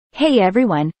Hey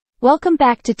everyone, welcome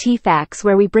back to T-Facts,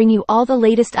 where we bring you all the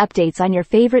latest updates on your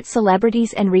favorite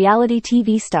celebrities and reality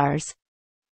TV stars.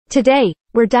 Today,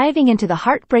 we're diving into the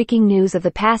heartbreaking news of the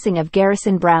passing of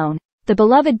Garrison Brown, the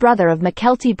beloved brother of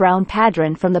Mykelti Brown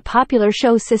Padron from the popular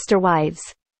show Sister Wives.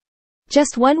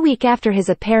 Just 1 week after his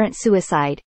apparent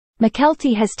suicide,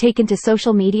 Mykelti has taken to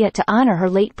social media to honor her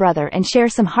late brother and share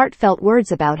some heartfelt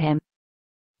words about him.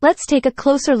 Let's take a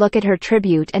closer look at her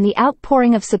tribute and the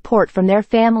outpouring of support from their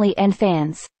family and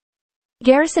fans.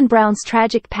 Garrison Brown's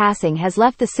tragic passing has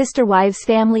left the Sister Wives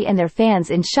family and their fans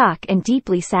in shock and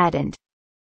deeply saddened.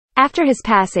 After his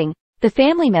passing, the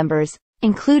family members,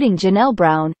 including Janelle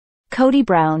Brown, Cody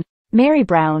Brown, Mary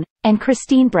Brown, and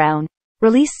Christine Brown,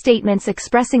 released statements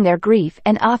expressing their grief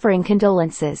and offering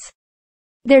condolences.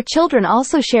 Their children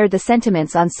also shared the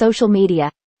sentiments on social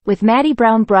media, with Maddie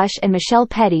Brown Brush and Michelle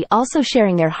Petty also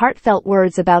sharing their heartfelt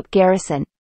words about Garrison.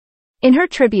 In her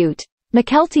tribute,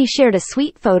 Mykelti shared a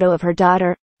sweet photo of her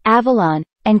daughter, Avalon,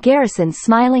 and Garrison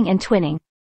smiling and twinning.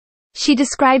 She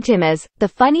described him as the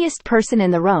funniest person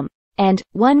in the room, and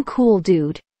one cool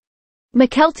dude.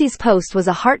 Mykelti's post was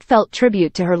a heartfelt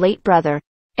tribute to her late brother,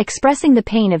 expressing the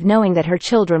pain of knowing that her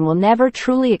children will never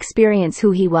truly experience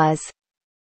who he was.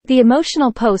 The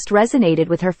emotional post resonated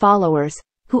with her followers,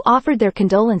 who offered their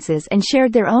condolences and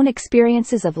shared their own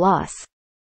experiences of loss.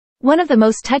 One of the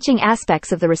most touching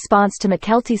aspects of the response to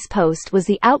Mykelti's post was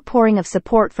the outpouring of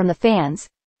support from the fans,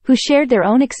 who shared their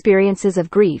own experiences of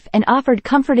grief and offered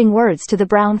comforting words to the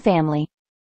Brown family.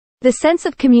 The sense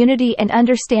of community and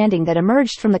understanding that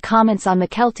emerged from the comments on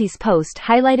Mykelti's post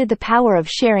highlighted the power of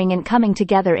sharing and coming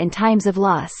together in times of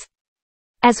loss.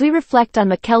 As we reflect on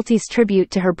Mykelti's tribute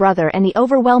to her brother and the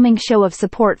overwhelming show of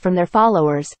support from their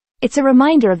followers, it's a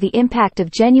reminder of the impact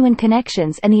of genuine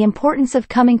connections and the importance of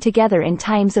coming together in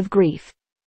times of grief.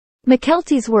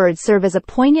 Mykelti's words serve as a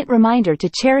poignant reminder to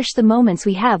cherish the moments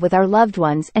we have with our loved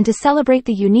ones and to celebrate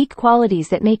the unique qualities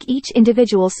that make each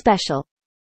individual special.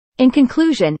 In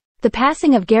conclusion, the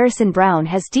passing of Garrison Brown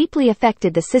has deeply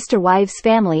affected the Sister Wives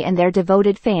family and their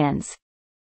devoted fans.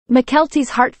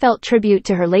 Mykelti's heartfelt tribute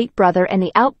to her late brother and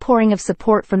the outpouring of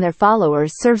support from their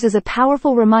followers serves as a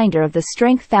powerful reminder of the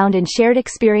strength found in shared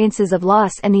experiences of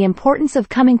loss and the importance of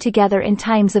coming together in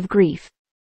times of grief.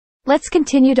 Let's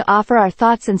continue to offer our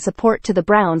thoughts and support to the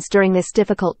Browns during this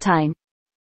difficult time.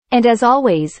 And as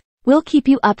always, we'll keep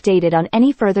you updated on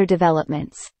any further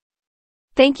developments.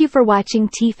 Thank you for watching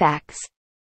T-Facts.